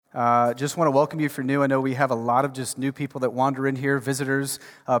Just want to welcome you if you're new. I know we have a lot of just new people that wander in here, visitors,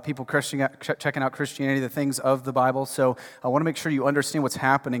 people checking out Christianity, the things of the Bible. So I want to make sure you understand what's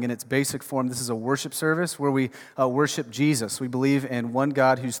happening in its basic form. This is a worship service where we worship Jesus. We believe in one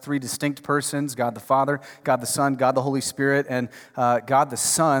God who's three distinct persons, God the Father, God the Son, God the Holy Spirit, and God the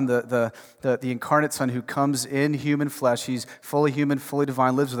Son, the incarnate Son who comes in human flesh. He's fully human, fully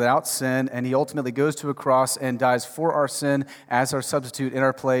divine, lives without sin, and he ultimately goes to a cross and dies for our sin as our substitute in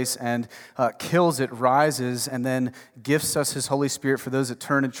our place, and kills it, rises, and then gifts us his Holy Spirit for those that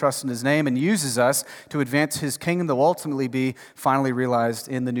turn and trust in his name, and uses us to advance his kingdom that will ultimately be finally realized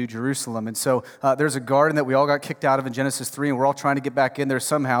in the New Jerusalem. And so there's a garden that we all got kicked out of in Genesis 3, and we're all trying to get back in there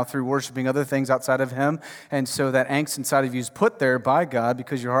somehow through worshiping other things outside of him. And so that angst inside of you is put there by God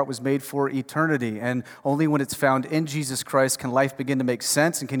because your heart was made for eternity. And only when it's found in Jesus Christ can life begin to make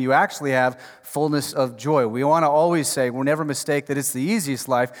sense, and can you actually have fullness of joy. We want to always say, we'll never mistake that it's the easiest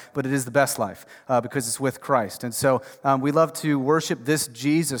life, but it is the best life because it's with Christ. And so we love to worship this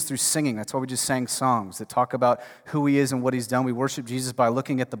Jesus through singing. That's why we just sang songs that talk about who he is and what he's done. We worship Jesus by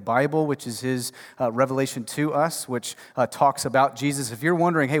looking at the Bible, which is his revelation to us, which talks about Jesus. If you're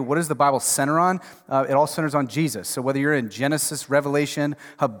wondering, hey, what does the Bible center on? It all centers on Jesus. So whether you're in Genesis, Revelation,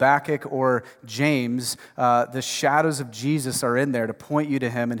 Habakkuk, or James, the shadows of Jesus are in there to point you to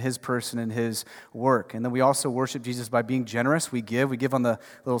him and his person and his work. And then we also worship Jesus by being generous. We give on the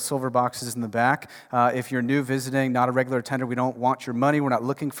little silver boxes in the back. If you're new visiting, not a regular attender, we don't want your money. We're not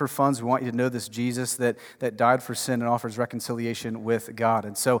looking for funds. We want you to know this Jesus that died for sin and offers reconciliation with God.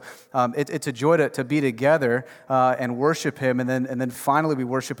 And so it's a joy to be together and worship him. And then finally we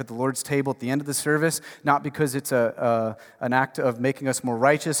worship at the Lord's table at the end of the service, not because it's an act of making us more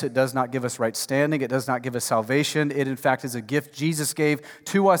righteous. It does not give us right standing. It does not give us salvation. It, in fact, is a gift Jesus gave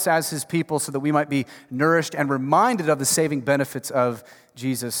to us as his people so that we might be nourished and reminded of the saving benefits of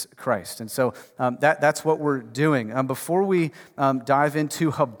Jesus Christ. And so that's what we're doing. Before we dive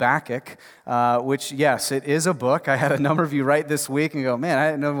into Habakkuk, which, yes, it is a book. I had a number of you write this week and go, man,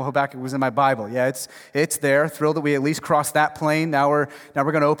 I didn't know Habakkuk was in my Bible. Yeah, it's there. Thrilled that we at least crossed that plane. Now we're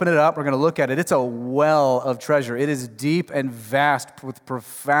going to open it up. We're going to look at it. It's a well of treasure. It is deep and vast with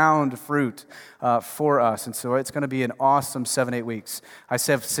profound fruit for us. And so it's going to be an awesome 7-8 weeks. I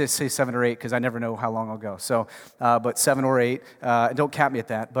say 7 or 8 because I never know how long I'll go. So, but 7 or 8. Don't cap me at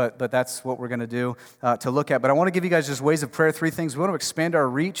that, but that's what we're going to do to look at. But I want to give you guys just ways of prayer, 3 things. We want to expand our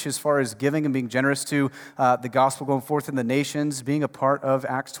reach as far as giving and being generous to the gospel going forth in the nations, being a part of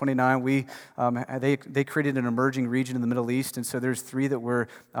Acts 29. They created an emerging region in the Middle East, and so there's 3 that we're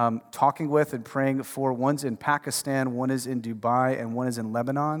talking with and praying for. One's in Pakistan, one is in Dubai, and one is in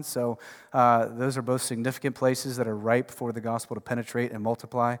Lebanon. So those are both significant places that are ripe for the gospel to penetrate and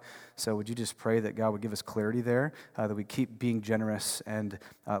multiply. So would you just pray that God would give us clarity there, that we keep being generous and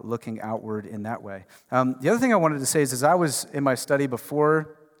looking outward in that way. The other thing I wanted to say is as I was in my study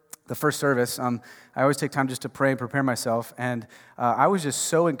before the first service, I always take time just to pray and prepare myself, and I was just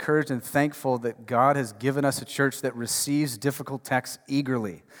so encouraged and thankful that God has given us a church that receives difficult texts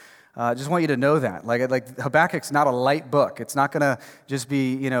eagerly. I just want you to know that. Like Habakkuk's not a light book. It's not going to just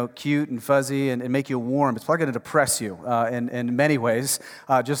be, cute and fuzzy and make you warm. It's probably going to depress you in many ways,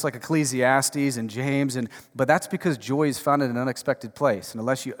 just like Ecclesiastes and James. But that's because joy is found in an unexpected place. And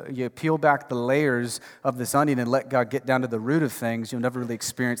unless you peel back the layers of this onion and let God get down to the root of things, you'll never really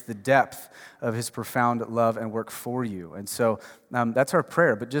experience the depth of his profound love and work for you. And so that's our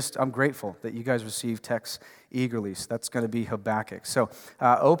prayer. But I'm grateful that you guys receive texts eagerly. So that's going to be Habakkuk. So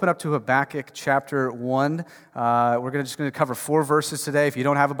open up to Habakkuk chapter 1. We're just going to cover 4 verses today. If you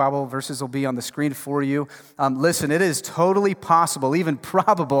don't have a Bible, verses will be on the screen for you. Listen, it is totally possible, even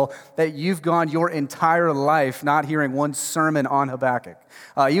probable, that you've gone your entire life not hearing one sermon on Habakkuk.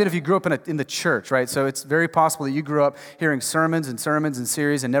 Even if you grew up in the church, right? So it's very possible that you grew up hearing sermons and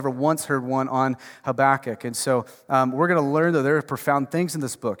series and never once heard one on Habakkuk. And so we're going to learn that there are profound things in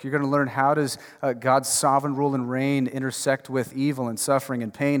this book. You're going to learn how does God's sovereign rule and reign intersect with evil and suffering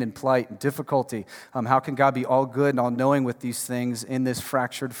and pain and plight and difficulty. How can God be all good and all knowing with these things in this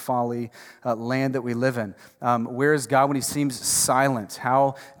fractured folly land that we live in? Where is God when he seems silent?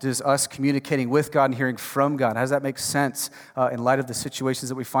 How does us communicating with God and hearing from God, how does that make sense in light of the situations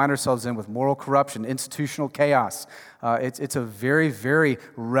that we find ourselves in with moral corruption, institutional chaos? It's a very, very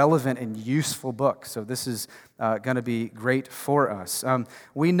relevant and useful book. So this is going to be great for us.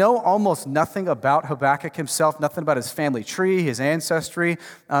 We know almost nothing about Habakkuk himself, nothing about his family tree, his ancestry.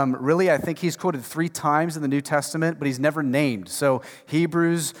 Really, I think he's quoted 3 times in the New Testament, but he's never named. So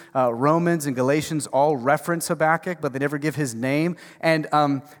Hebrews, Romans, and Galatians all reference Habakkuk, but they never give his name. And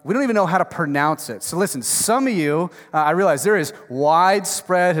we don't even know how to pronounce it. So listen, some of you, I realize there is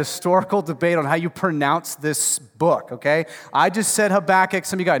widespread historical debate on how you pronounce this book, okay? I just said Habakkuk.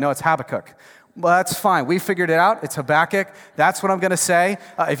 Some of you guys know it's Habakkuk. Well, that's fine. We figured it out. It's Habakkuk. That's what I'm going to say.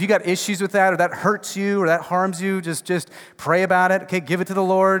 If you got issues with that, or that hurts you, or that harms you, just pray about it. Okay, give it to the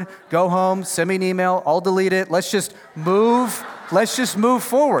Lord. Go home. Send me an email. I'll delete it. Let's just move. Let's just move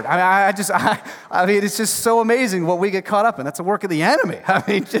forward. I mean, it's just so amazing what we get caught up in. That's a work of the enemy. I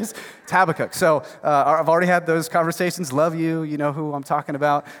mean, it's Habakkuk. So I've already had those conversations. Love you. You know who I'm talking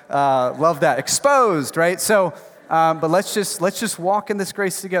about. Love that. Exposed, right? So. But let's just walk in this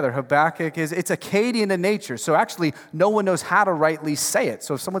grace together. Habakkuk it's Akkadian in nature, so actually no one knows how to rightly say it.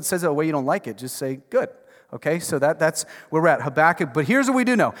 So if someone says it a way you don't like it, just say good. Okay, so that's where we're at, Habakkuk. But here's what we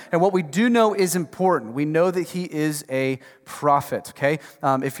do know, and what we do know is important. We know that he is a prophet, okay?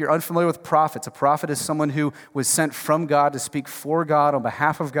 If you're unfamiliar with prophets, a prophet is someone who was sent from God to speak for God on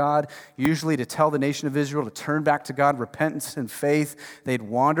behalf of God, usually to tell the nation of Israel to turn back to God, repentance and faith. They'd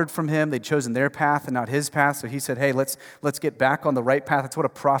wandered from him. They'd chosen their path and not his path. So he said, hey, let's get back on the right path. That's what a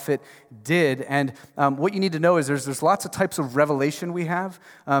prophet did. And what you need to know is there's lots of types of revelation we have.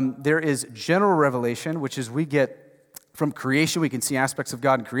 There is general revelation, which is we get from creation. We can see aspects of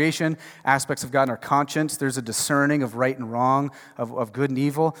God in creation, aspects of God in our conscience. There's a discerning of right and wrong, of good and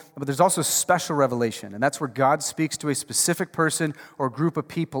evil. But there's also special revelation, and that's where God speaks to a specific person or group of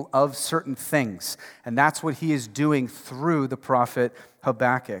people of certain things. And that's what he is doing through the prophet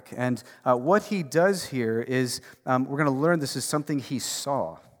Habakkuk. And what he does here is, we're going to learn this is something he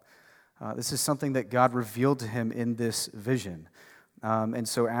saw. This is something that God revealed to him in this vision. And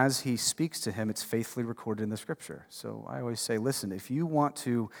so as he speaks to him, it's faithfully recorded in the Scripture. So I always say, listen, if you want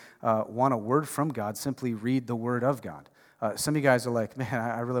a word from God, simply read the Word of God. Some of you guys are like, man,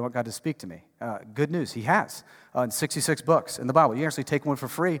 I really want God to speak to me. Good news, he has. In 66 books in the Bible. You can actually take one for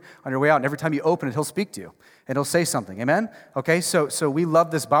free on your way out, and every time you open it, he'll speak to you, and he'll say something. Amen? Okay, so we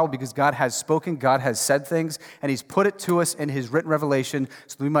love this Bible because God has spoken, God has said things, and he's put it to us in his written revelation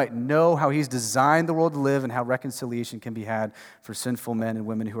so that we might know how he's designed the world to live and how reconciliation can be had for sinful men and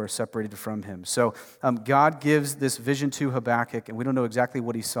women who are separated from him. So God gives this vision to Habakkuk, and we don't know exactly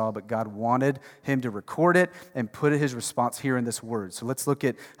what he saw, but God wanted him to record it and put his response here in this word. So let's look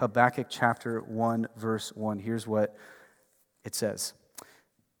at Habakkuk chapter 1, verse 1. Here's what it says.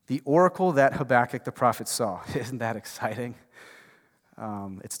 The oracle that Habakkuk the prophet saw. Isn't that exciting?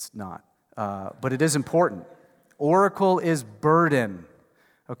 It's not. But it is important. Oracle is burden.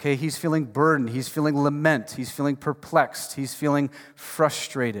 Okay, he's feeling burden. He's feeling lament. He's feeling perplexed. He's feeling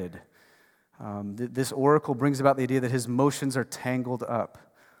frustrated. This oracle brings about the idea that his motions are tangled up.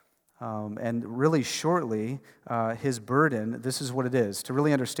 And really shortly, his burden, this is what it is. To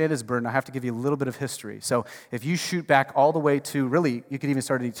really understand his burden, I have to give you a little bit of history. So if you shoot back all the way to, really, you could even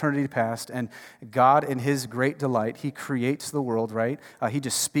start at eternity past, and God in his great delight, he creates the world, right? He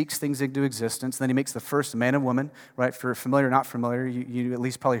just speaks things into existence. Then he makes the first man and woman, right? For familiar or not familiar, you at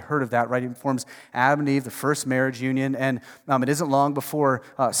least probably heard of that, right? He forms Adam and Eve, the first marriage union, and it isn't long before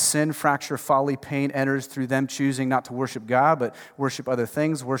sin, fracture, folly, pain enters through them choosing not to worship God, but worship other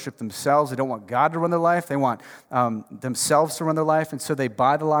things, worship themselves. They don't want God to run their life. They want themselves to run their life, and so they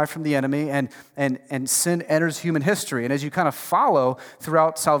buy the lie from the enemy, and sin enters human history. And as you kind of follow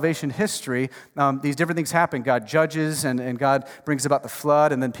throughout salvation history, these different things happen. God judges, and God brings about the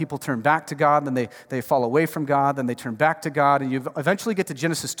flood, and then people turn back to God, then they fall away from God, then they turn back to God, and you eventually get to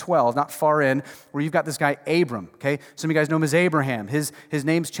Genesis 12, not far in, where you've got this guy Abram, okay? Some of you guys know him as Abraham. His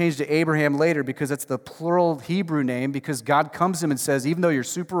name's changed to Abraham later because that's the plural Hebrew name, because God comes to him and says, even though you're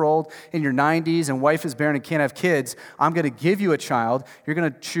super old, in your 90s, and wife is barren and can't have kids, I'm going to give you a child. You're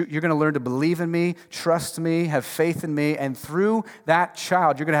going to learn to believe in me, trust me, have faith in me, and through that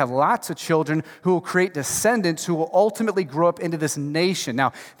child, you're going to have lots of children who will create descendants who will ultimately grow up into this nation.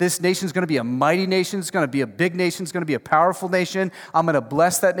 Now, this nation is going to be a mighty nation. It's going to be a big nation. It's going to be a powerful nation. I'm going to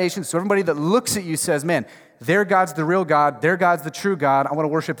bless that nation. So everybody that looks at you says, man, their God's the real God. Their God's the true God. I want to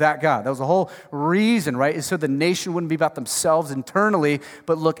worship that God. That was the whole reason, right? Is so the nation wouldn't be about themselves internally,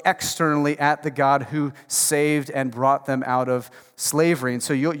 but look externally at the God who saved and brought them out of slavery. And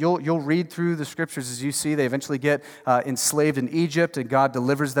so you'll read through the scriptures as you see. They eventually get enslaved in Egypt, and God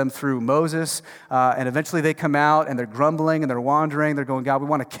delivers them through Moses. And eventually they come out, and they're grumbling, and they're wandering. They're going, God, we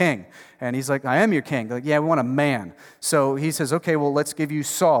want a king. And he's like, I am your king. They're like, yeah, we want a man. So he says, okay, well, let's give you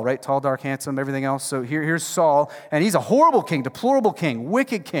Saul, right? Tall, dark, handsome, everything else. So here's Saul, and he's a horrible king, deplorable king,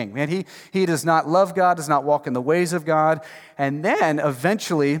 wicked king. Man, he does not love God, does not walk in the ways of God. And then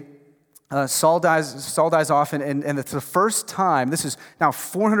eventually, Saul dies off, and it's the first time, this is now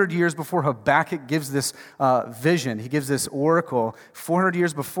 400 years before Habakkuk gives this vision, he gives this oracle. 400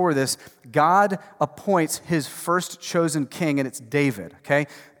 years before this, God appoints his first chosen king, and it's David, okay?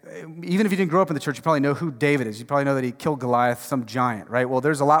 Even if you didn't grow up in the church, you probably know who David is. You probably know that he killed Goliath, some giant, right? Well,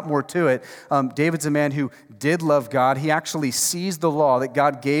 there's a lot more to it. David's a man who did love God. He actually sees the law that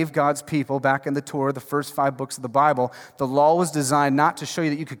God gave God's people back in the Torah, the first 5 books of the Bible. The law was designed not to show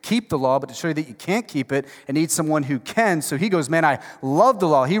you that you could keep the law, but to show you that you can't keep it and need someone who can. So he goes, man, I love the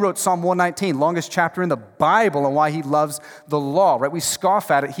law. He wrote Psalm 119, longest chapter in the Bible, on why he loves the law, right? We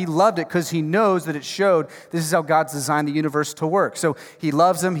scoff at it. He loved it because he knows that it showed this is how God's designed the universe to work. So he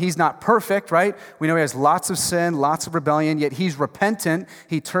loves him. He's not perfect, right? We know he has lots of sin, lots of rebellion, yet he's repentant.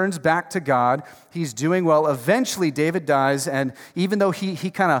 He turns back to God. He's doing well. Eventually, David dies, and even though he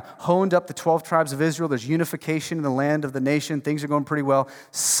kind of honed up the 12 tribes of Israel, there's unification in the land of the nation, things are going pretty well.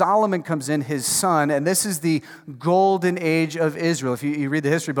 Solomon comes in, his son, and this is the golden age of Israel. If you read the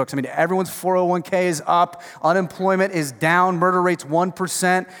history books, I mean, everyone's 401k is up, unemployment is down, murder rate's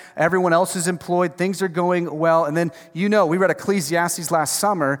 1%, everyone else is employed, things are going well. And then, we read Ecclesiastes last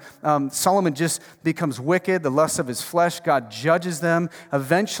summer. Solomon just becomes wicked, the lust of his flesh. God judges them.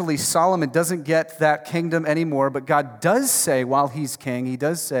 Eventually, Solomon doesn't get that kingdom anymore, but God does say, while he's king, he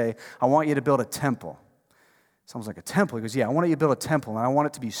does say, I want you to build a temple. Sounds like a temple. He goes, yeah, I want you to build a temple, and I want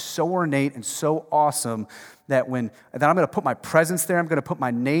it to be so ornate and so awesome that I'm going to put my presence there, I'm going to put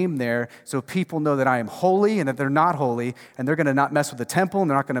my name there, so people know that I am holy and that they're not holy, and they're going to not mess with the temple, and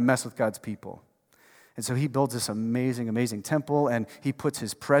they're not going to mess with God's people. And so he builds this amazing, amazing temple, and he puts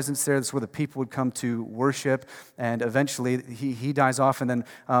his presence there. That's where the people would come to worship. And eventually, he dies off, and then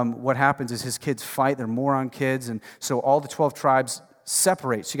what happens is his kids fight. They're moron kids, and so all the 12 tribes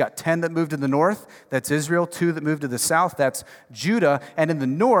separate. So you got 10 that moved to the north, that's Israel, 2 that moved to the south, that's Judah. And in the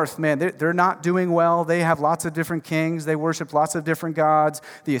north, man, they're not doing well. They have lots of different kings. They worship lots of different gods.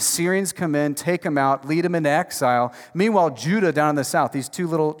 The Assyrians come in, take them out, lead them into exile. Meanwhile, Judah down in the south, these 2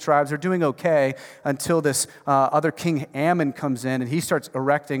 little tribes are doing okay until this other king Ammon comes in, and he starts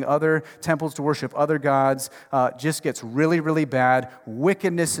erecting other temples to worship other gods. Just gets really, really bad.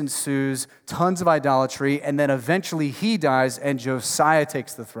 Wickedness ensues, tons of idolatry, and then eventually he dies, and Josiah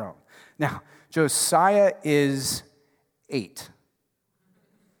takes the throne. Now, Josiah is 8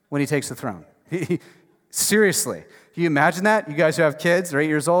 when he takes the throne. Seriously, can you imagine that? You guys who have kids, they're 8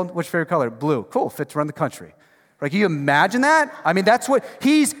 years old, what's your favorite color? Blue. Cool, fit to run the country. Right? Can you imagine that? I mean, that's what,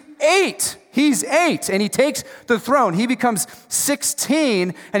 he's 8. He's 8, and he takes the throne. He becomes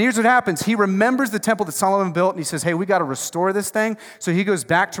 16, and here's what happens. He remembers the temple that Solomon built, and he says, hey, we got to restore this thing. So he goes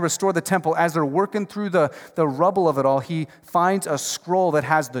back to restore the temple. As they're working through the rubble of it all, he finds a scroll that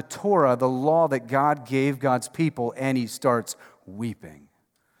has the Torah, the law that God gave God's people, and he starts weeping.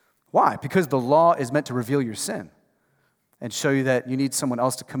 Why? Because the law is meant to reveal your sin and show you that you need someone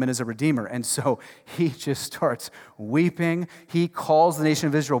else to come in as a redeemer. And so he just starts weeping. He calls the nation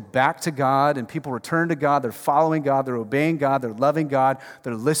of Israel back to God, and people return to God. They're following God. They're obeying God. They're loving God.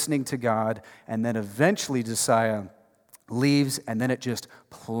 They're listening to God. And then eventually Josiah leaves, and then it just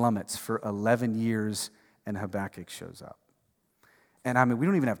plummets for 11 years, and Habakkuk shows up. And I mean, we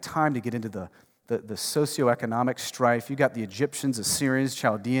don't even have time to get into the socioeconomic strife. You got the Egyptians, Assyrians,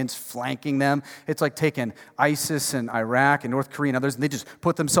 Chaldeans flanking them. It's like taking ISIS and Iraq and North Korea and others, and they just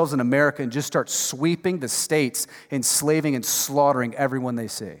put themselves in America and just start sweeping the states, enslaving and slaughtering everyone they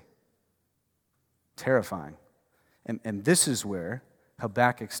see. Terrifying. And this is where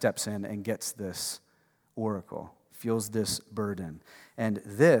Habakkuk steps in and gets this oracle, feels this burden. And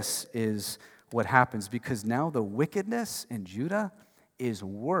this is what happens, because now the wickedness in Judah is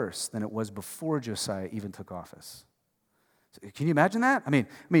worse than it was before Josiah even took office. Can you imagine that? I mean,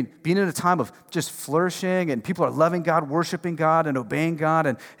 being in a time of just flourishing, and people are loving God, worshiping God, and obeying God,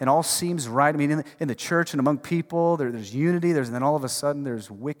 and all seems right. I mean, in the church and among people, there's unity, and then all of a sudden there's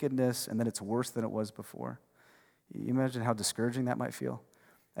wickedness, and then it's worse than it was before. You imagine how discouraging that might feel?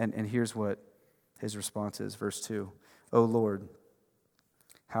 And here's what his response is, verse 2. O Lord,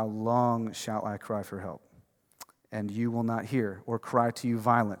 how long shall I cry for help? And you will not hear, or cry to you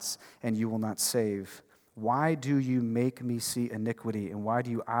violence, and you will not save. Why do you make me see iniquity, and why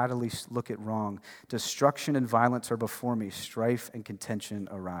do you idly look at wrong? Destruction and violence are before me, strife and contention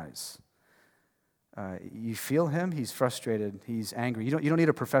arise. You feel him? He's frustrated. He's angry. You don't need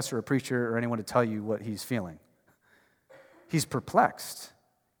a professor or preacher or anyone to tell you what he's feeling. He's perplexed.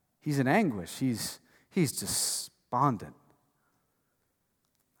 He's in anguish. He's despondent.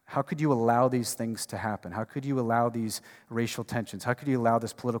 How could you allow these things to happen? How could you allow these racial tensions? How could you allow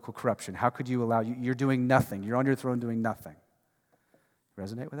this political corruption? How could you allow, you're doing nothing. You're on your throne doing nothing.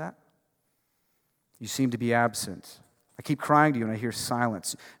 Resonate with that? You seem to be absent. I keep crying to you and I hear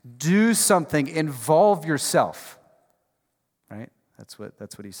silence. Do something. Involve yourself. Right? That's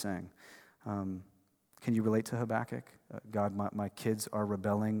what he's saying. Can you relate to Habakkuk? God, my kids are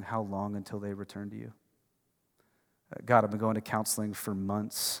rebelling. How long until they return to you? God, I've been going to counseling for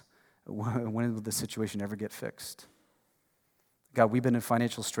months. When will the situation ever get fixed? God, we've been in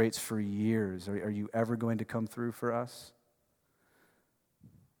financial straits for years. Are you ever going to come through for us?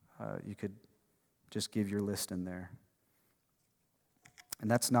 You could just give your list in there.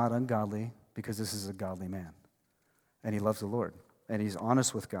 And that's not ungodly, because this is a godly man. And he loves the Lord. And he's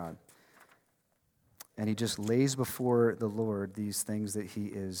honest with God. And he just lays before the Lord these things that he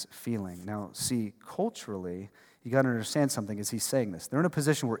is feeling. Now, see, culturally, you got to understand something as he's saying this. They're in a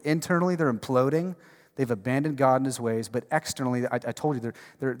position where internally they're imploding. They've abandoned God and his ways. But externally, I told you,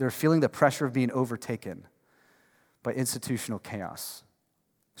 they're feeling the pressure of being overtaken by institutional chaos.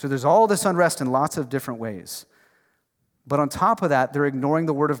 So there's all this unrest in lots of different ways. But on top of that, they're ignoring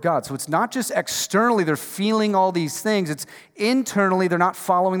the word of God. So it's not just externally they're feeling all these things. It's internally they're not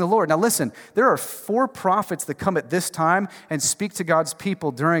following the Lord. Now listen, there are 4 prophets that come at this time and speak to God's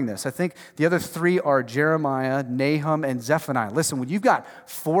people during this. I think the other 3 are Jeremiah, Nahum, and Zephaniah. Listen, when you've got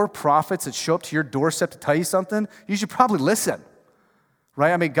 4 prophets that show up to your doorstep to tell you something, you should probably listen.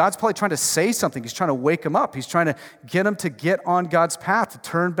 Right? I mean, God's probably trying to say something. He's trying to wake them up. He's trying to get them to get on God's path, to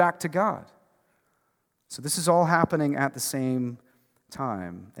turn back to God. So this is all happening at the same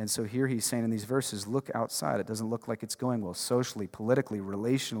time. And so here he's saying in these verses, look outside. It doesn't look like it's going well socially, politically,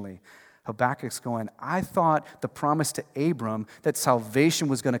 relationally. Habakkuk's going, I thought the promise to Abram that salvation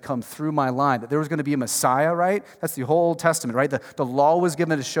was going to come through my line, that there was going to be a Messiah, right? That's the whole Old Testament, right? The law was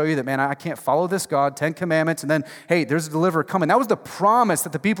given to show you that, man, I can't follow this God, 10 commandments, and then, hey, there's a deliverer coming. That was the promise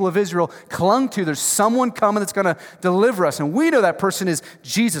that the people of Israel clung to. There's someone coming that's going to deliver us. And we know that person is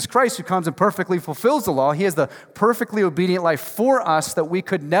Jesus Christ, who comes and perfectly fulfills the law. He has the perfectly obedient life for us that we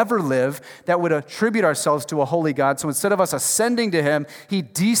could never live, that would attribute ourselves to a holy God. So instead of us ascending to him, he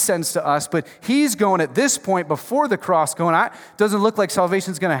descends to us. But he's going at this point before the cross going, doesn't look like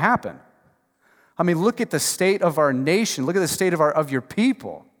salvation's going to happen. I mean, look at the state of our nation. Look at the state of your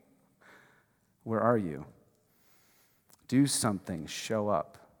people. Where are you? Do something. Show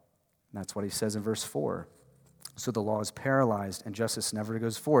up. And that's what he says in verse 4. So the law is paralyzed and justice never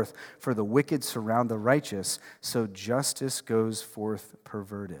goes forth. For the wicked surround the righteous, so justice goes forth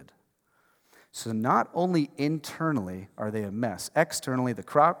perverted. So not only internally are they a mess, externally the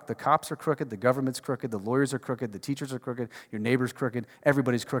cops are crooked, the government's crooked, the lawyers are crooked, the teachers are crooked, your neighbor's crooked,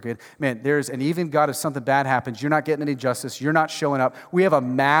 everybody's crooked. Man, and even God, if something bad happens, you're not getting any justice, you're not showing up. We have a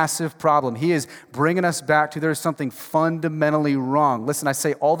massive problem. He is bringing us back to there's something fundamentally wrong. Listen, I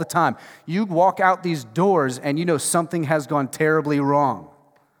say all the time, you walk out these doors and you know something has gone terribly wrong.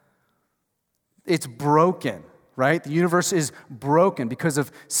 It's broken. Right? The universe is broken because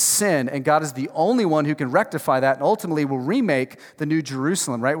of sin, and God is the only one who can rectify that and ultimately will remake the new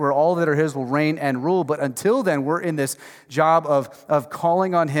Jerusalem, right? Where all that are his will reign and rule. But until then, we're in this job of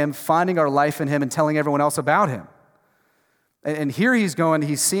calling on him, finding our life in him, and telling everyone else about him. And here he's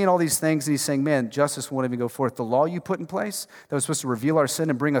seeing all these things, and he's saying, man, justice won't even go forth. The law you put in place that was supposed to reveal our sin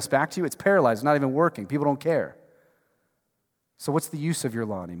and bring us back to you, it's paralyzed, it's not even working. People don't care. So what's the use of your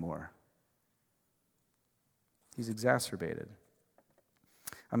law anymore? He's exacerbated.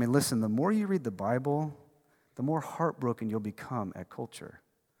 I mean, listen, the more you read the Bible, the more heartbroken you'll become at culture.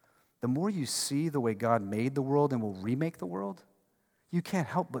 The more you see the way God made the world and will remake the world, you can't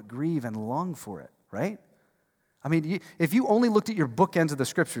help but grieve and long for it, right? I mean, if you only looked at your bookends of the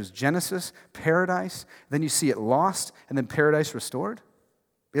scriptures, Genesis, paradise, then you see it lost and then paradise restored,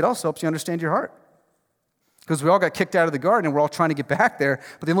 it also helps you understand your heart. Because we all got kicked out of the garden and we're all trying to get back there.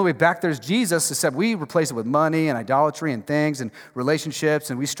 But the only way back there is Jesus, except we replace it with money and idolatry and things and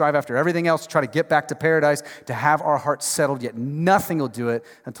relationships, and we strive after everything else to try to get back to paradise, to have our hearts settled, yet nothing will do it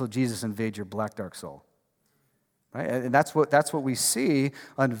until Jesus invades your black, dark soul. Right? And that's what we see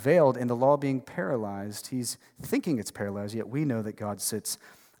unveiled in the law being paralyzed. He's thinking it's paralyzed, yet we know that God sits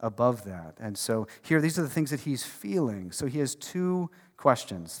above that. And so here, these are the things that he's feeling. So he has 2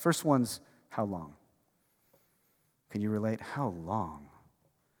 questions. First one's, how long? Can you relate? How long?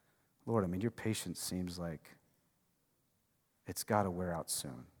 Lord, your patience seems like it's got to wear out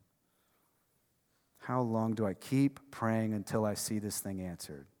soon. How long do I keep praying until I see this thing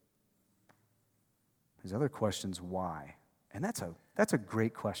answered? His other question's why? And that's a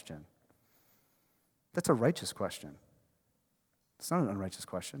great question. That's a righteous question. It's not an unrighteous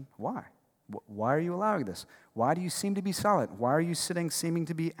question. Why? Why are you allowing this? Why do you seem to be silent? Why are you seeming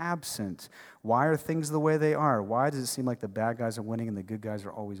to be absent? Why are things the way they are? Why does it seem like the bad guys are winning and the good guys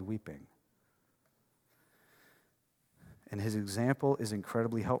are always weeping? And his example is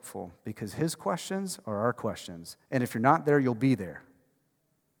incredibly helpful because his questions are our questions. And if you're not there, you'll be there.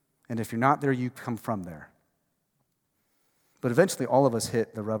 And if you're not there, you come from there. But eventually, all of us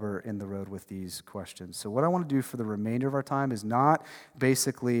hit the rubber in the road with these questions. So what I want to do for the remainder of our time is not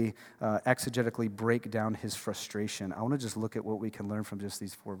basically exegetically break down his frustration. I want to just look at what we can learn from just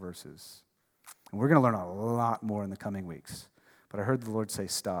these 4 verses. And we're going to learn a lot more in the coming weeks. But I heard the Lord say,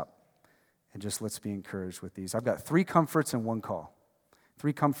 stop, and just let's be encouraged with these. I've got 3 comforts and 1 call.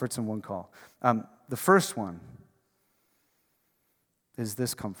 3 comforts and 1 call. The first one is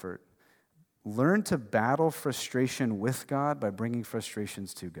this comfort. Learn to battle frustration with God by bringing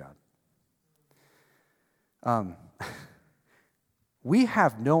frustrations to God. We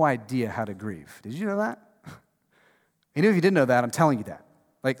have no idea how to grieve. Did you know that? Any of you didn't know that, I'm telling you that.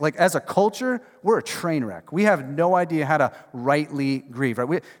 Like as a culture, we're a train wreck. We have no idea how to rightly grieve,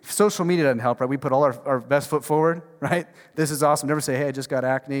 right? Social media doesn't help, right? We put all our best foot forward, right? This is awesome. Never say, hey, I just got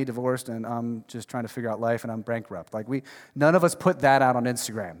acne, divorced, and I'm just trying to figure out life, and I'm bankrupt. None of us put that out on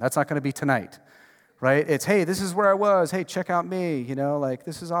Instagram. That's not going to be tonight, right? It's, hey, this is where I was. Hey, check out me.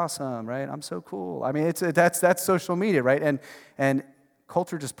 This is awesome, right? I'm so cool. That's social media, right? And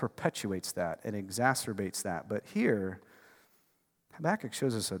culture just perpetuates that and exacerbates that. But here, Habakkuk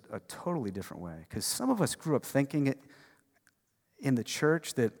shows us a totally different way, because some of us grew up thinking it in the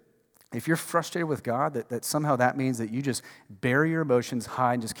church that if you're frustrated with God, that somehow that means that you just bury your emotions,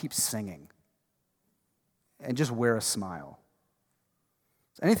 hide, and just keep singing and just wear a smile.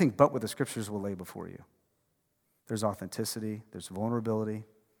 It's anything but what the scriptures will lay before you. There's authenticity, there's vulnerability,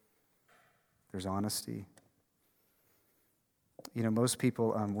 there's honesty. Most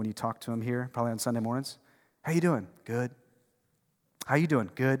people, when you talk to them here, probably on Sunday mornings, how you doing? Good. How you doing?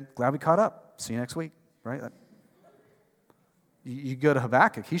 Good. Glad we caught up. See you next week, right? You go to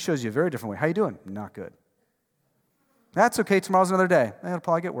Habakkuk, he shows you a very different way. How you doing? Not good. That's okay, tomorrow's another day. It'll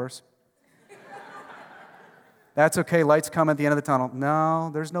probably get worse. That's okay, lights come at the end of the tunnel.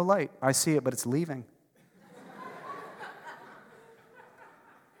 No, there's no light. I see it, but it's leaving.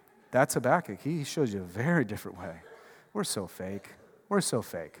 That's Habakkuk. He shows you a very different way. We're so fake. We're so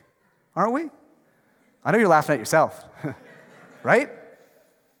fake. Aren't we? I know you're laughing at yourself. Right?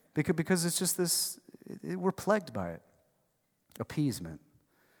 Because it's just this, we're plagued by it. Appeasement.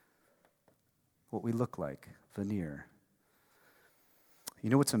 What we look like. Veneer. You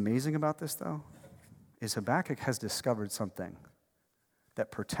know what's amazing about this, though? Is Habakkuk has discovered something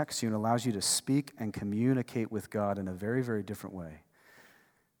that protects you and allows you to speak and communicate with God in a very, very different way.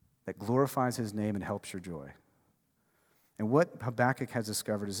 That glorifies his name and helps your joy. And what Habakkuk has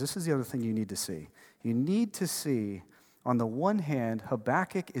discovered is this is the other thing you need to see. You need to see, on the one hand,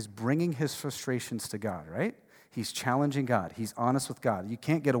 Habakkuk is bringing his frustrations to God, right? He's challenging God. He's honest with God. You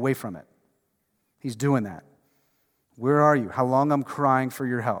can't get away from it. He's doing that. Where are you? How long I'm crying for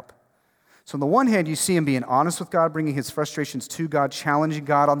your help? So on the one hand, you see him being honest with God, bringing his frustrations to God, challenging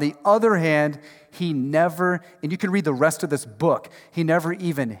God. On the other hand, he never, and you can read the rest of this book, he never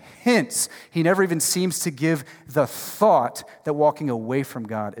even hints, he never even seems to give the thought that walking away from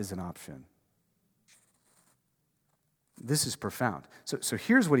God is an option. This is profound. So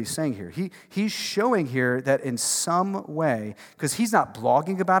here's what he's saying here. He's showing here that in some way, because he's not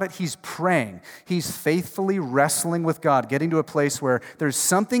blogging about it, he's praying. He's faithfully wrestling with God, getting to a place where there's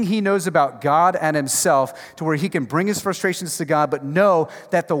something he knows about God and himself to where he can bring his frustrations to God, but know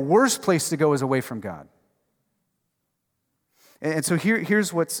that the worst place to go is away from God. And so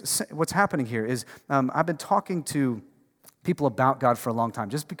here's what's happening here is I've been talking to people about God for a long time,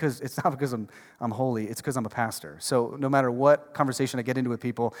 just because it's not because I'm holy, it's because I'm a pastor. So no matter what conversation I get into with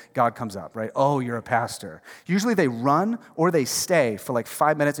people, God comes up, right? Oh, you're a pastor. Usually they run or they stay for like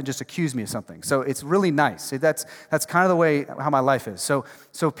 5 minutes and just accuse me of something. So it's really nice. That's kind of the way how my life is. So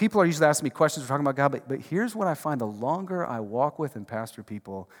people are usually asking me questions, we're talking about God, but here's what I find: the longer I walk with and pastor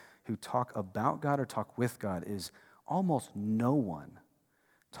people who talk about God or talk with God, is almost no one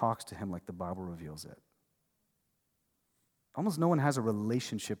talks to him like the Bible reveals it. Almost no one has a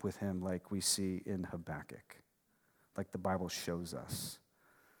relationship with him like we see in Habakkuk, like the Bible shows us.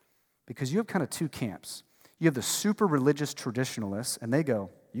 Because you have kind of 2 camps. You have the super religious traditionalists, and they go,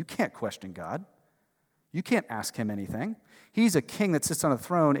 you can't question God. You can't ask him anything. He's a king that sits on a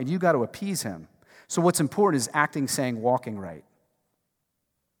throne, and you got to appease him. So what's important is acting, saying, walking right.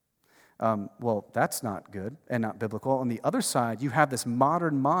 Well, that's not good and not biblical. On the other side, you have this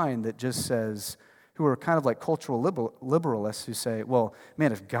modern mind that just says, who are kind of like cultural liberalists who say, well,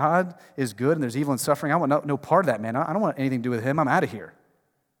 man, if God is good and there's evil and suffering, I want no part of that, man. I don't want anything to do with him. I'm out of here.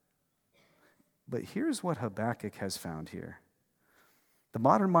 But here's what Habakkuk has found here. The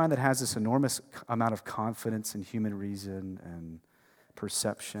modern mind that has this enormous amount of confidence in human reason and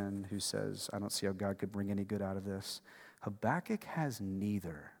perception, who says, I don't see how God could bring any good out of this. Habakkuk has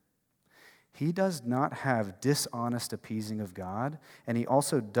neither. He does not have dishonest appeasing of God, and he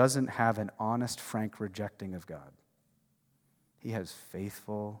also doesn't have an honest, frank rejecting of God. He has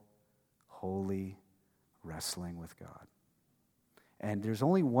faithful, holy wrestling with God. And there's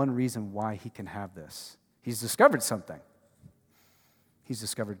only one reason why he can have this. He's discovered something. He's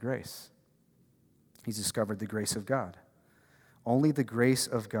discovered grace. He's discovered the grace of God. Only the grace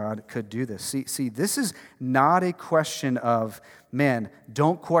of God could do this. See, this is not a question of, man,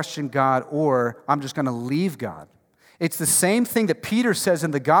 don't question God or I'm just going to leave God. It's the same thing that Peter says in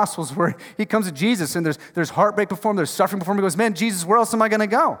the Gospels where he comes to Jesus and there's heartbreak before him, there's suffering before him. He goes, man, Jesus, where else am I going to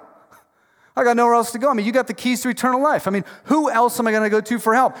go? I got nowhere else to go. I mean, you got the keys to eternal life. I mean, who else am I going to go to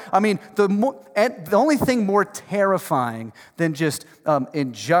for help? I mean, the only thing more terrifying than just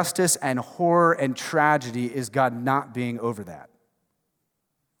injustice and horror and tragedy is God not being over that.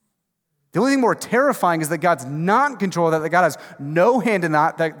 The only thing more terrifying is that God's not in control of that God has no hand in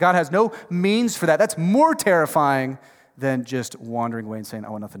that God has no means for that. That's more terrifying than just wandering away and saying, I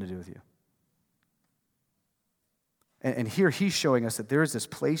want nothing to do with you. And here he's showing us that there is this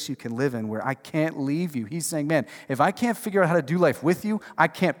place you can live in where I can't leave you. He's saying, man, if I can't figure out how to do life with you, I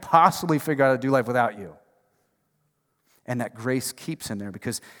can't possibly figure out how to do life without you. And that grace keeps him there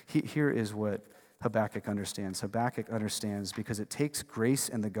because here is what Habakkuk understands. Habakkuk understands because it takes grace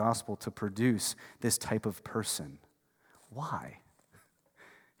and the gospel to produce this type of person. Why?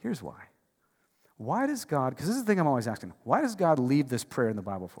 Here's why. Why does God, because this is the thing I'm always asking, why does God leave this prayer in the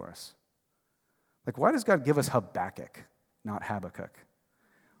Bible for us? Like, why does God give us Habakkuk, not Habakkuk?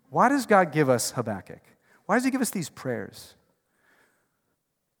 Why does God give us Habakkuk? Why does he give us these prayers?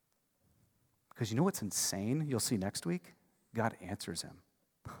 Because you know what's insane? You'll see next week? God answers him.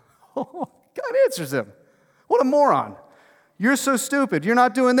 God answers him. What a moron. You're so stupid. You're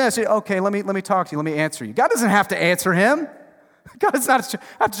not doing this. Okay, let me talk to you. Let me answer you. God doesn't have to answer him. God does not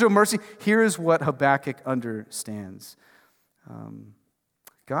have to show mercy. Here is what Habakkuk understands.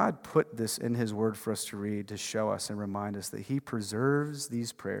 God put this in his word for us to read, to show us and remind us that he preserves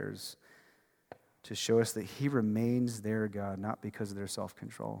these prayers to show us that he remains their God, not because of their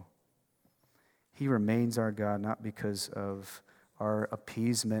self-control. He remains our God, not because of our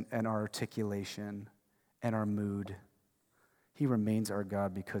appeasement and our articulation and our mood. He remains our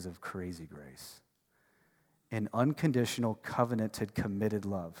God because of crazy grace. An unconditional, covenanted, committed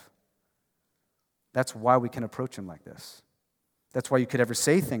love. That's why we can approach him like this. That's why you could ever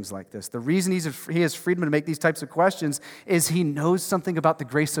say things like this. The reason he has freedom to make these types of questions is he knows something about the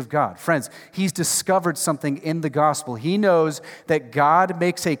grace of God. Friends, he's discovered something in the gospel. He knows that God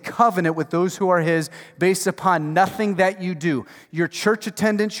makes a covenant with those who are his based upon nothing that you do. Your church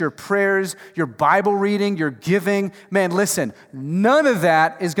attendance, your prayers, your Bible reading, your giving. Man, listen, none of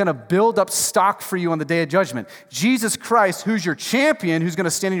that is going to build up stock for you on the day of judgment. Jesus Christ, who's your champion, who's going to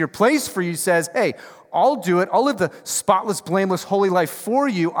stand in your place for you, says, hey, I'll do it. I'll live the spotless, blameless, holy life for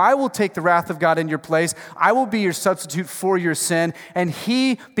you. I will take the wrath of God in your place. I will be your substitute for your sin, and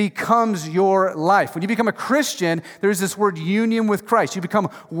he becomes your life. When you become a Christian, there's this word union with Christ. You become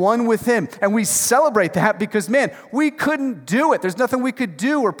one with him, and we celebrate that because, man, we couldn't do it. There's nothing we could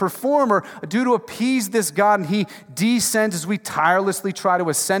do or perform or do to appease this God, and he descends as we tirelessly try to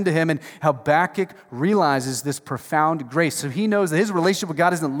ascend to him, and Habakkuk realizes this profound grace. So he knows that his relationship with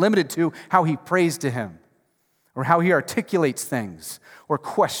God isn't limited to how he prays to him, or how he articulates things, or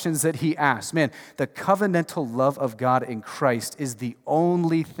questions that he asks. Man, the covenantal love of God in Christ is the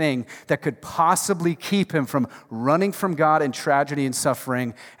only thing that could possibly keep him from running from God in tragedy and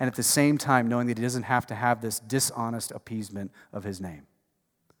suffering, and at the same time knowing that he doesn't have to have this dishonest appeasement of his name.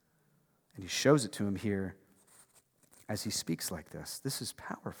 And he shows it to him here as he speaks like this. This is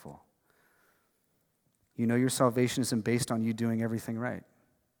powerful. You know your salvation isn't based on you doing everything right.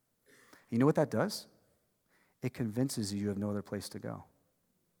 You know what that does? It convinces you have no other place to go.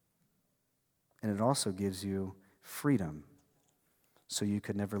 And it also gives you freedom so you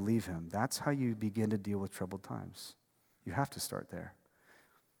could never leave him. That's how you begin to deal with troubled times. You have to start there.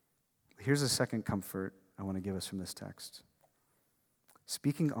 Here's a second comfort I want to give us from this text.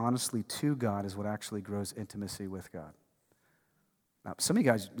 Speaking honestly to God is what actually grows intimacy with God. Now, some of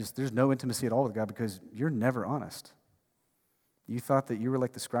you guys, there's no intimacy at all with God because you're never honest. You thought that you were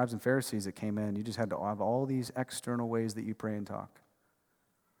like the scribes and Pharisees that came in. You just had to have all these external ways that you pray and talk.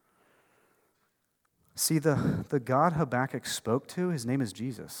 See, the God Habakkuk spoke to, his name is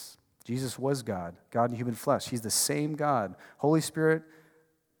Jesus. Jesus was God, God in human flesh. He's the same God. Holy Spirit,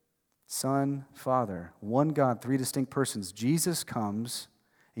 Son, Father, one God, three distinct persons. Jesus comes.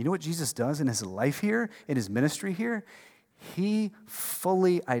 You know what Jesus does in his life here, in his ministry here? He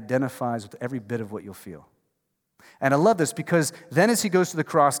fully identifies with every bit of what you'll feel. And I love this because then as he goes to the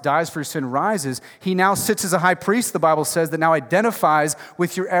cross, dies for your sin, rises, he now sits as a high priest, the Bible says, that now identifies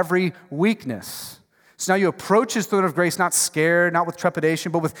with your every weakness. So now you approach his throne of grace not scared, not with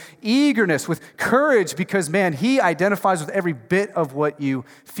trepidation, but with eagerness, with courage, because, man, he identifies with every bit of what you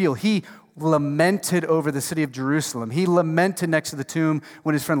feel. He lamented over the city of Jerusalem. He lamented next to the tomb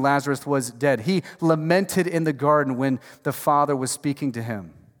when his friend Lazarus was dead. He lamented in the garden when the Father was speaking to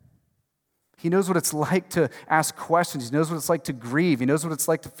him. He knows what it's like to ask questions. He knows what it's like to grieve. He knows what it's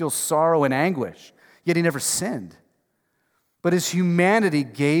like to feel sorrow and anguish, yet he never sinned. But his humanity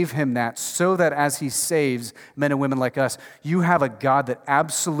gave him that so that as he saves men and women like us, you have a God that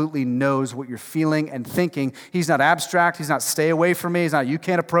absolutely knows what you're feeling and thinking. He's not abstract. He's not stay away from me. He's not you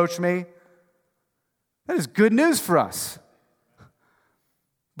can't approach me. That is good news for us.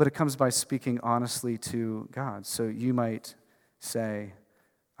 But it comes by speaking honestly to God. So you might say,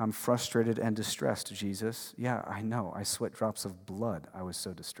 I'm frustrated and distressed, Jesus. Yeah, I know. I sweat drops of blood. I was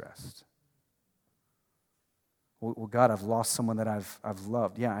so distressed. Well, God, I've lost someone that I've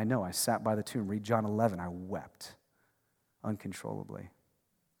loved. Yeah, I know. I sat by the tomb. Read John 11. I wept uncontrollably.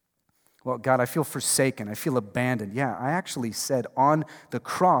 Well, God, I feel forsaken. I feel abandoned. Yeah, I actually said on the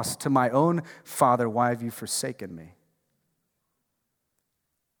cross to my own Father, why have you forsaken me?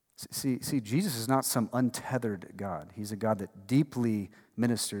 See, Jesus is not some untethered God. He's a God that deeply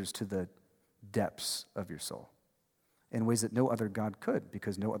ministers to the depths of your soul in ways that no other God could,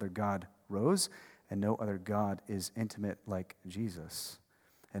 because no other God rose and no other God is intimate like Jesus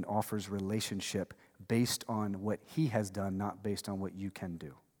and offers relationship based on what he has done, not based on what you can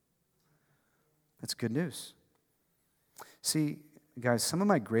do. That's good news. See, guys, some of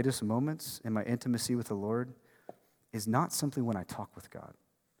my greatest moments in my intimacy with the Lord is not simply when I talk with God,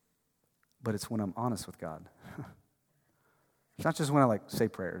 but it's when I'm honest with God. It's not just when I say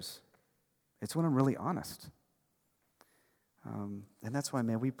prayers. It's when I'm really honest. And that's why,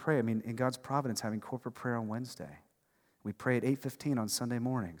 man, we pray. I mean, in God's providence, having corporate prayer on Wednesday. We pray at 8:15 on Sunday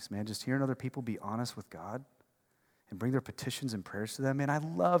mornings. Man, just hearing other people be honest with God and bring their petitions and prayers to them. Man, I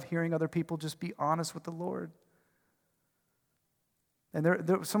love hearing other people just be honest with the Lord. And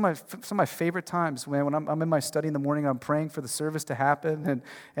there some of my favorite times when I'm in my study in the morning, I'm praying for the service to happen,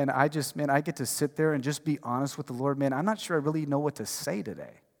 and I get to sit there and just be honest with the Lord. Man, I'm not sure I really know what to say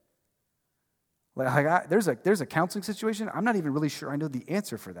today. There's a counseling situation, I'm not even really sure I know the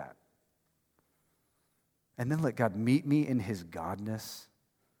answer for that. And then let God meet me in his godness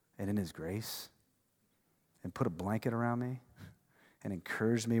and in his grace and put a blanket around me and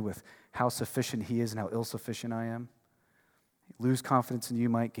encourage me with how sufficient he is and how ill-sufficient I am. Lose confidence in you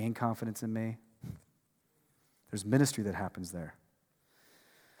might gain confidence in me. There's ministry that happens there.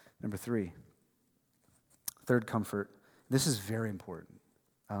 Number 3, third comfort. This is very important.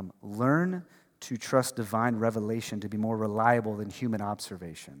 Learn to trust divine revelation to be more reliable than human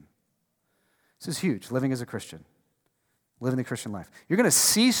observation. This is huge, living as a Christian, living the Christian life. You're going to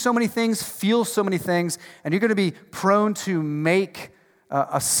see so many things, feel so many things, and you're going to be prone to make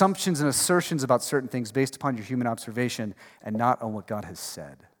assumptions and assertions about certain things based upon your human observation and not on what God has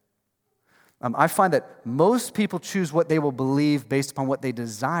said. I find that most people choose what they will believe based upon what they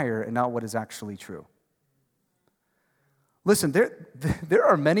desire and not what is actually true. Listen, there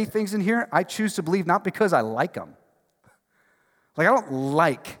are many things in here I choose to believe not because I like them. I don't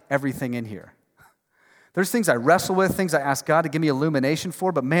like everything in here. There's things I wrestle with, things I ask God to give me illumination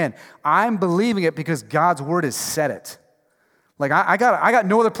for, but man, I'm believing it because God's word has said it. I got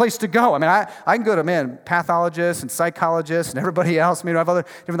no other place to go. I mean, I can go to, pathologists and psychologists and everybody else. I go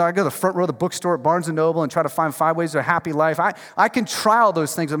to the front row of the bookstore at Barnes & Noble and try to find 5 ways to a happy life. I can try all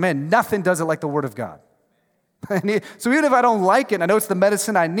those things, but man, nothing does it like the word of God. So even if I don't like it, and I know it's the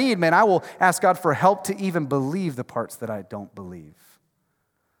medicine I need, man, I will ask God for help to even believe the parts that I don't believe.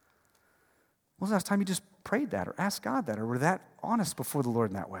 When was the last time you just prayed that or asked God that or were that honest before the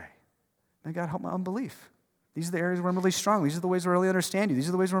Lord in that way? May God help my unbelief. These are the areas where I'm really strong. These are the ways where I really understand you. These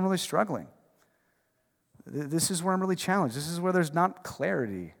are the ways where I'm really struggling. This is where I'm really challenged. This is where there's not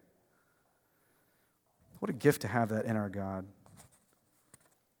clarity. What a gift to have that in our God.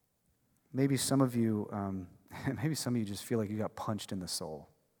 Maybe some of you just feel like you got punched in the soul.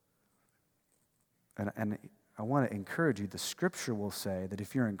 And I want to encourage you, the scripture will say that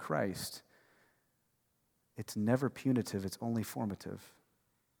if you're in Christ, it's never punitive, it's only formative.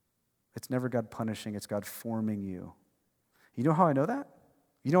 It's never God punishing, it's God forming you. You know how I know that?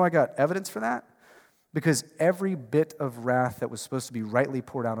 You know I got evidence for that? Because every bit of wrath that was supposed to be rightly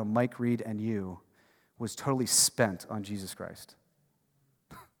poured out on Mike Reed and you was totally spent on Jesus Christ.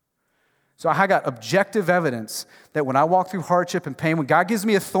 So I got objective evidence that when I walk through hardship and pain, when God gives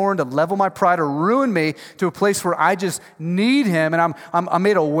me a thorn to level my pride or ruin me to a place where I just need him, and I'm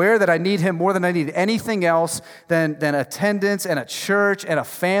made aware that I need him more than I need anything else than attendance and a church and a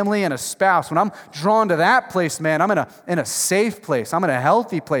family and a spouse. When I'm drawn to that place, man, I'm in a safe place. I'm in a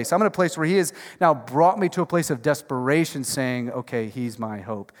healthy place. I'm in a place where he has now brought me to a place of desperation saying, okay, he's my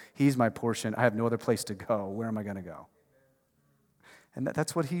hope. He's my portion. I have no other place to go. Where am I going to go? And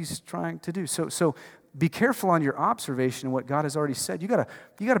that's what he's trying to do. So be careful on your observation and what God has already said. You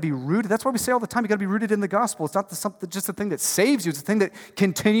gotta be rooted. That's why we say all the time, you gotta be rooted in the gospel. It's not just the thing that saves you. It's the thing that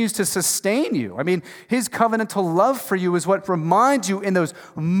continues to sustain you. I mean, his covenantal love for you is what reminds you in those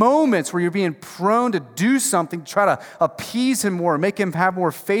moments where you're being prone to do something, to try to appease him more, make him have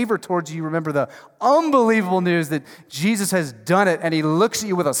more favor towards you. Remember the unbelievable news that Jesus has done it, and he looks at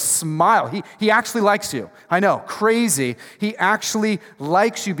you with a smile. He actually likes you. I know, crazy. He actually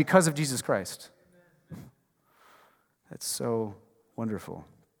likes you because of Jesus Christ. That's so wonderful.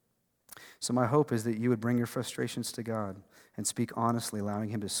 So my hope is that you would bring your frustrations to God and speak honestly, allowing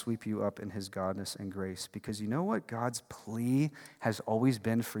him to sweep you up in his godness and grace. Because you know what God's plea has always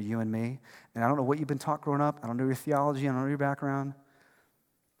been for you and me? And I don't know what you've been taught growing up. I don't know your theology. I don't know your background.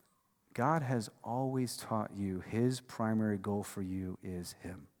 God has always taught you his primary goal for you is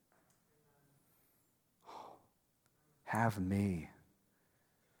him. Have me.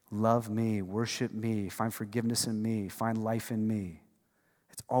 Love me, worship me, find forgiveness in me, find life in me.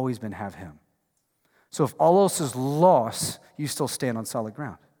 It's always been have him. So if all else is lost, you still stand on solid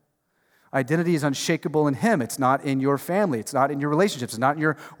ground. Identity is unshakable in him. It's not in your family. It's not in your relationships. It's not in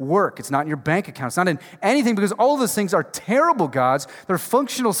your work. It's not in your bank account. It's not in anything, because all of those things are terrible gods. They're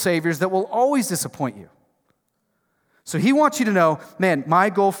functional saviors that will always disappoint you. So he wants you to know, man, my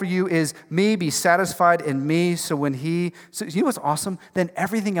goal for you is me, be satisfied in me. So you know what's awesome? Then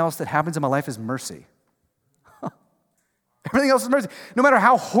everything else that happens in my life is mercy. Everything else is mercy. No matter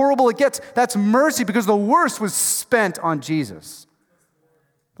how horrible it gets, that's mercy, because the worst was spent on Jesus.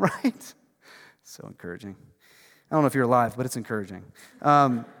 Right? So encouraging. I don't know if you're alive, but it's encouraging.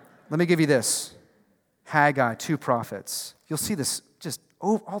 Let me give you this. Haggai, 2 prophets. You'll see this just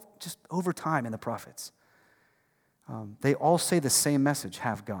over time in the prophets. They all say the same message: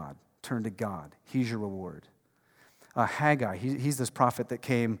 have God, turn to God. He's your reward. Haggai, he's this prophet that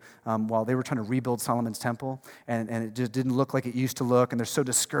came while they were trying to rebuild Solomon's temple, and it just didn't look like it used to look, and they're so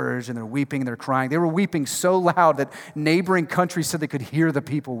discouraged, and they're weeping, and they're crying. They were weeping so loud that neighboring countries said they could hear the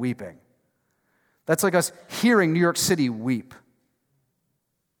people weeping. That's like us hearing New York City weep.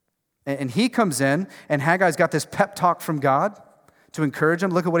 And he comes in, and Haggai's got this pep talk from God to encourage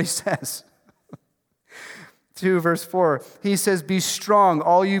him. Look at what he says. 2 verse 4, he says, be strong,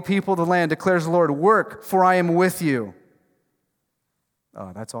 all you people of the land, declares the Lord. Work, for I am with you.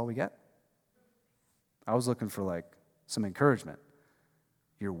 Oh, that's all we get? I was looking for some encouragement.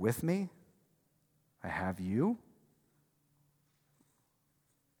 You're with me? I have you?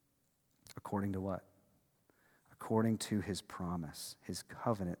 According to what? According to his promise, his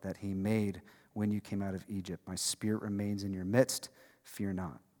covenant that he made when you came out of Egypt. My spirit remains in your midst, fear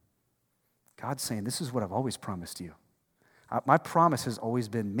not. God's saying, this is what I've always promised you. My promise has always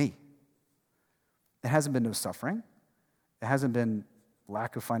been me. It hasn't been no suffering. It hasn't been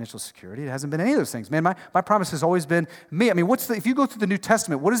lack of financial security. It hasn't been any of those things. Man, my promise has always been me. I mean, if you go through the New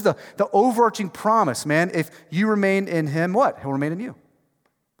Testament, what is the overarching promise, man? If you remain in him, what? He'll remain in you.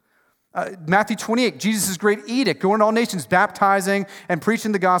 Matthew 28, Jesus' great edict, going to all nations, baptizing and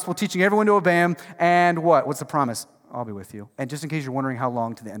preaching the gospel, teaching everyone to obey him. And what? What's the promise? I'll be with you. And just in case you're wondering how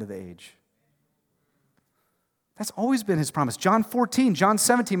long, to the end of the age. That's always been his promise. John 14, John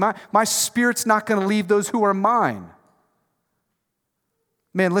 17, my spirit's not going to leave those who are mine.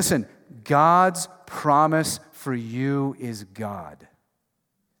 Man, listen, God's promise for you is God.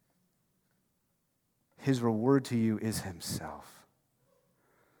 His reward to you is himself.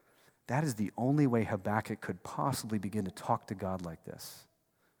 That is the only way Habakkuk could possibly begin to talk to God like this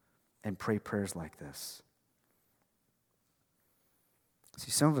and pray prayers like this. See,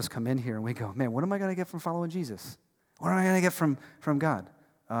 some of us come in here and we go, man, what am I going to get from following Jesus? What am I going to get from God?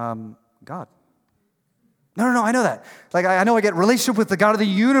 God. No, I know that. Like, I know I get relationship with the God of the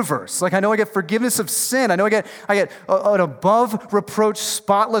universe. Like, I know I get forgiveness of sin. I know I get an above reproach,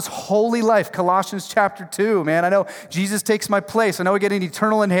 spotless, holy life. Colossians chapter 2, man. I know Jesus takes my place. I know I get an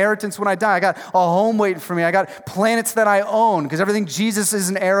eternal inheritance when I die. I got a home waiting for me. I got planets that I own because everything Jesus is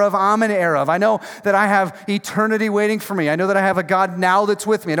an heir of, I'm an heir of. I know that I have eternity waiting for me. I know that I have a God now that's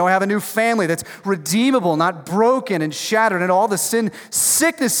with me. I know I have a new family that's redeemable, not broken and shattered, and all the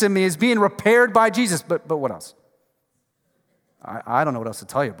sickness in me is being repaired by Jesus. But what else? I don't know what else to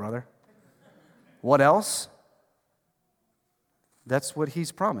tell you, brother. What else? That's what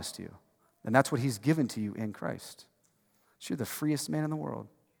he's promised you. And that's what he's given to you in Christ. So you're the freest man in the world.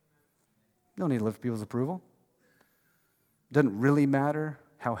 You don't need to live for people's approval. It doesn't really matter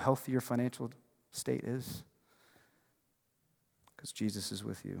how healthy your financial state is, because Jesus is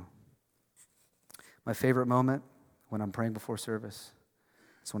with you. My favorite moment when I'm praying before service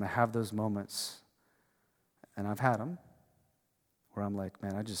is when I have those moments, and I've had them, where I'm like,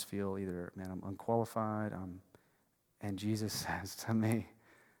 man, I just feel either, man, I'm unqualified, and Jesus says to me,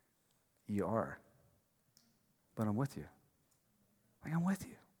 you are, but I'm with you. Like, I'm with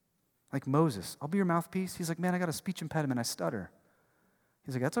you. Like Moses, I'll be your mouthpiece. He's like, man, I got a speech impediment, I stutter.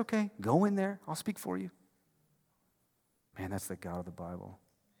 He's like, that's okay, go in there, I'll speak for you. Man, that's the God of the Bible.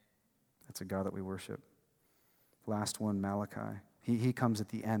 That's a God that we worship. Last one, Malachi. He comes at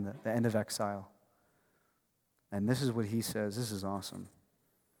the end of exile. And this is what he says. This is awesome.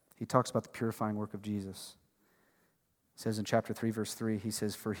 He talks about the purifying work of Jesus. He says in chapter 3, verse 3, he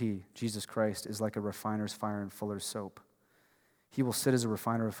says, for he, Jesus Christ, is like a refiner's fire and fuller's soap. He will sit as a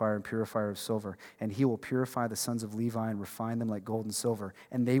refiner of fire and purifier of silver, and he will purify the sons of Levi and refine them like gold and silver,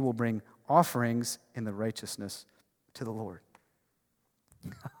 and they will bring offerings in the righteousness to the Lord.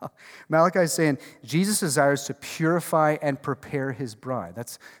 Malachi is saying Jesus desires to purify and prepare his bride.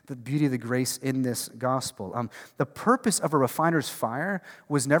 That's the beauty of the grace in this gospel. The purpose of a refiner's fire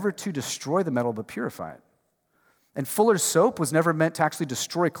was never to destroy the metal, but purify it. And fuller's soap was never meant to actually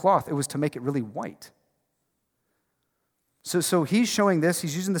destroy cloth. It was to make it really white. So he's showing this,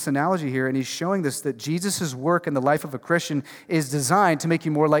 he's using this analogy here, and he's showing this that Jesus' work in the life of a Christian is designed to make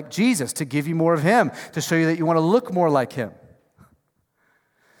you more like Jesus, to give you more of him, to show you that you want to look more like him.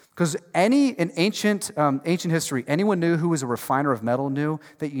 Because in ancient history, anyone knew who was a refiner of metal knew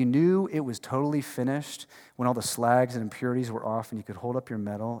that you knew it was totally finished when all the slags and impurities were off and you could hold up your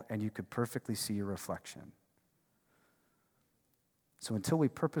metal and you could perfectly see your reflection. So until we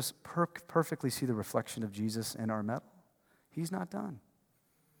perfectly see the reflection of Jesus in our metal, he's not done.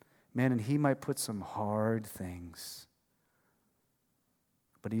 Man, and he might put some hard things,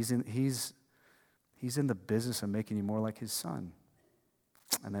 but he's in the business of making you more like his son.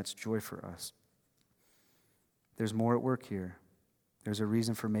 And that's joy for us. There's more at work here. There's a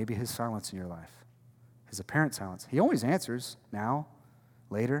reason for maybe his silence in your life. His apparent silence. He always answers. Now,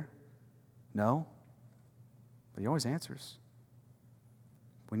 later, no. But he always answers.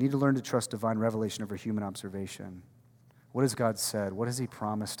 We need to learn to trust divine revelation over human observation. What has God said? What has he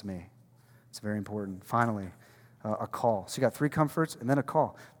promised me? It's very important. Finally, a call. So you got 3 comforts and then a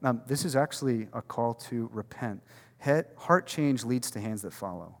call. This is actually a call to repent. Heart change leads to hands that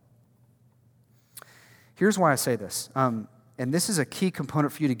follow. Here's why I say this, and this is a key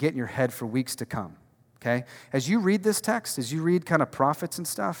component for you to get in your head for weeks to come, okay? As you read this text, as you read kind of prophets and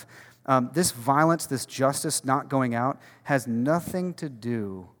stuff, this violence, this justice not going out has nothing to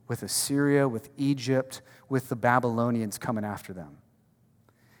do with Assyria, with Egypt, with the Babylonians coming after them.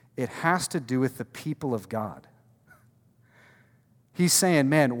 It has to do with the people of God. He's saying,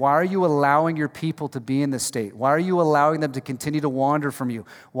 man, why are you allowing your people to be in this state? Why are you allowing them to continue to wander from you?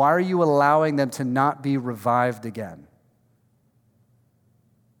 Why are you allowing them to not be revived again?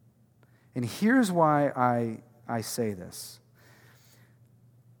 And here's why I say this.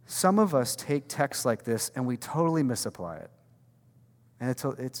 Some of us take texts like this and we totally misapply it. And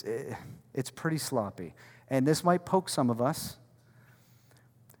it's pretty sloppy. And this might poke some of us.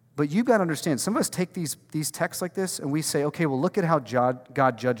 But you've got to understand, some of us take these texts like this and we say, okay, well, look at how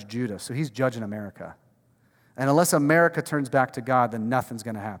God judged Judah. So he's judging America. And unless America turns back to God, then nothing's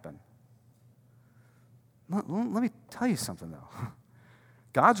going to happen. Let me tell you something, though.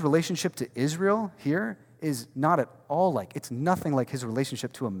 God's relationship to Israel here is not at all it's nothing like his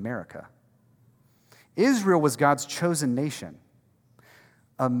relationship to America. Israel was God's chosen nation.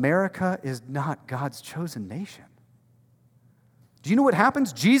 America is not God's chosen nation. Do you know what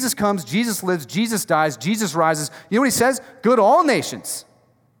happens? Jesus comes, Jesus lives, Jesus dies, Jesus rises. You know what he says? Go to all nations.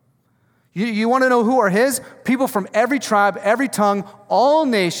 You want to know who are his? People from every tribe, every tongue, all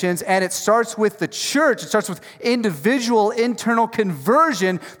nations, and it starts with the church. It starts with individual internal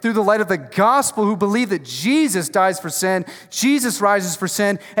conversion through the light of the gospel, who believe that Jesus dies for sin, Jesus rises for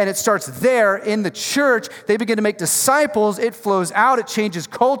sin, and it starts there in the church. They begin to make disciples. It flows out. It changes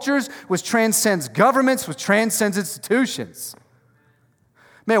cultures, which transcends governments, which transcends institutions.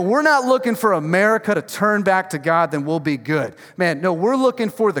 Man, we're not looking for America to turn back to God, then we'll be good. Man, no, we're looking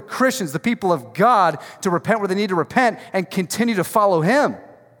for the Christians, the people of God, to repent where they need to repent and continue to follow him.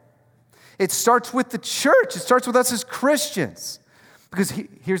 It starts with the church. It starts with us as Christians. Because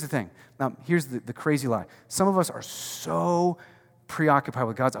here's the thing. Now, here's the crazy lie. Some of us are so preoccupied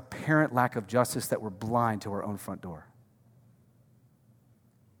with God's apparent lack of justice that we're blind to our own front door.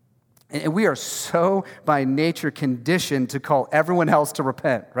 And we are so, by nature, conditioned to call everyone else to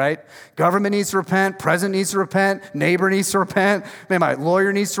repent, right? Government needs to repent, president needs to repent, neighbor needs to repent, man, my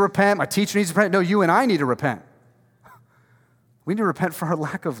lawyer needs to repent, my teacher needs to repent. No, you and I need to repent. We need to repent for our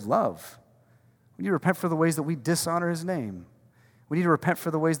lack of love. We need to repent for the ways that we dishonor his name. We need to repent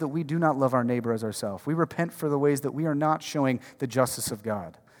for the ways that we do not love our neighbor as ourselves. We repent for the ways that we are not showing the justice of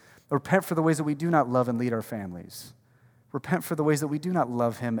God. Repent for the ways that we do not love and lead our families. Repent for the ways that we do not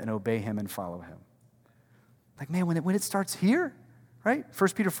love him and obey him and follow him. Like, man, when it starts here, right? 1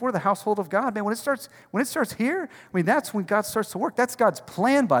 Peter 4, the household of God, man, when it starts here, I mean, that's when God starts to work. That's God's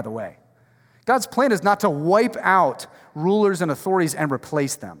plan, by the way. God's plan is not to wipe out rulers and authorities and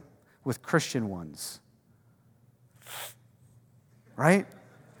replace them with Christian ones. Right?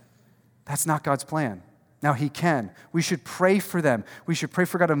 That's not God's plan. Now, he can. We should pray for them. We should pray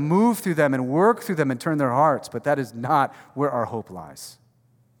for God to move through them and work through them and turn their hearts, but that is not where our hope lies.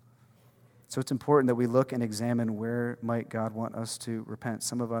 So it's important that we look and examine where might God want us to repent.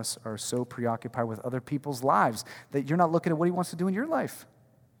 Some of us are so preoccupied with other people's lives that you're not looking at what he wants to do in your life.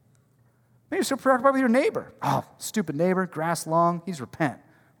 Maybe you're so preoccupied with your neighbor. Oh, stupid neighbor, grass long, he's repent.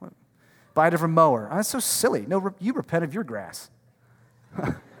 Buy a different mower. Oh, that's so silly. No, you repent of your grass.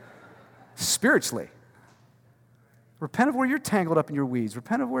 Spiritually. Repent of where you're tangled up in your weeds.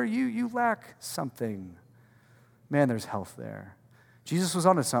 Repent of where you lack something. Man, there's health there. Jesus was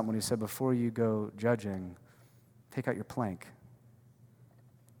onto something when he said, before you go judging, take out your plank.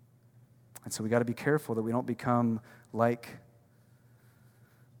 And so we got to be careful that we don't become like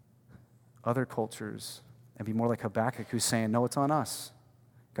other cultures and be more like Habakkuk, who's saying, no, it's on us.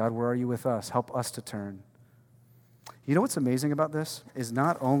 God, where are you with us? Help us to turn. You know what's amazing about this is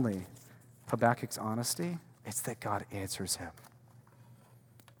not only Habakkuk's honesty, it's that God answers him.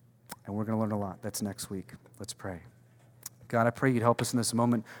 And we're going to learn a lot. That's next week. Let's pray. God, I pray you'd help us in this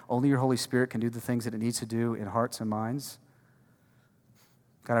moment. Only your Holy Spirit can do the things that it needs to do in hearts and minds.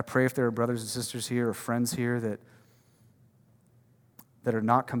 God, I pray if there are brothers and sisters here or friends here that are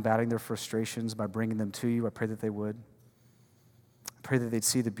not combating their frustrations by bringing them to you, I pray that they would. I pray that they'd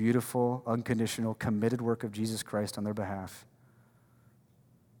see the beautiful, unconditional, committed work of Jesus Christ on their behalf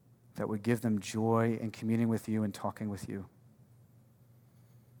that would give them joy in communing with you and talking with you.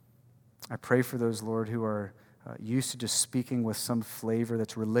 I pray for those, Lord, who are used to just speaking with some flavor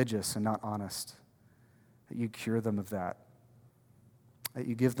that's religious and not honest, that you cure them of that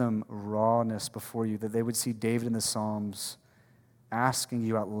you give them rawness before you, that they would see David in the Psalms asking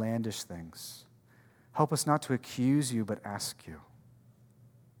you outlandish things. Help us not to accuse you, but ask you.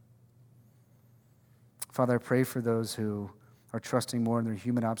 Father, I pray for those who are trusting more in their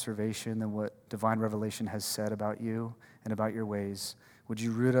human observation than what divine revelation has said about you and about your ways. Would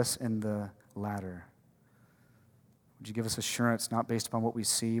you root us in the latter? Would you give us assurance not based upon what we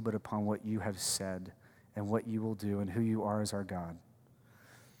see, but upon what you have said and what you will do and who you are as our God?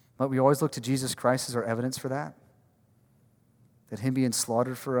 Let we always look to Jesus Christ as our evidence for that. That him being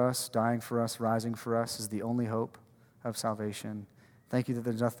slaughtered for us, dying for us, rising for us is the only hope of salvation. Thank you that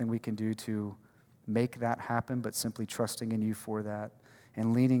there's nothing we can do to make that happen, but simply trusting in you for that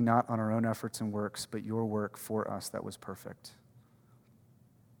and leaning not on our own efforts and works, but your work for us that was perfect.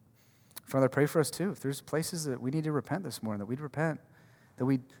 Father, I pray for us too. If there's places that we need to repent this morning, that we'd repent, that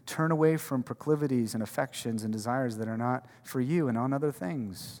we'd turn away from proclivities and affections and desires that are not for you and on other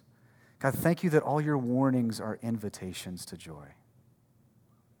things. God, thank you that all your warnings are invitations to joy.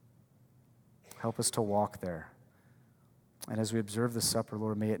 Help us to walk there. And as we observe the supper,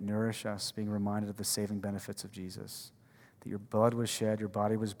 Lord, may it nourish us, being reminded of the saving benefits of Jesus, that your blood was shed, your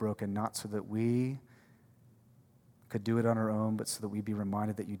body was broken, not so that we could do it on our own, but so that we be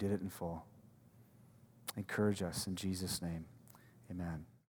reminded that you did it in full. Encourage us in Jesus' name. Amen.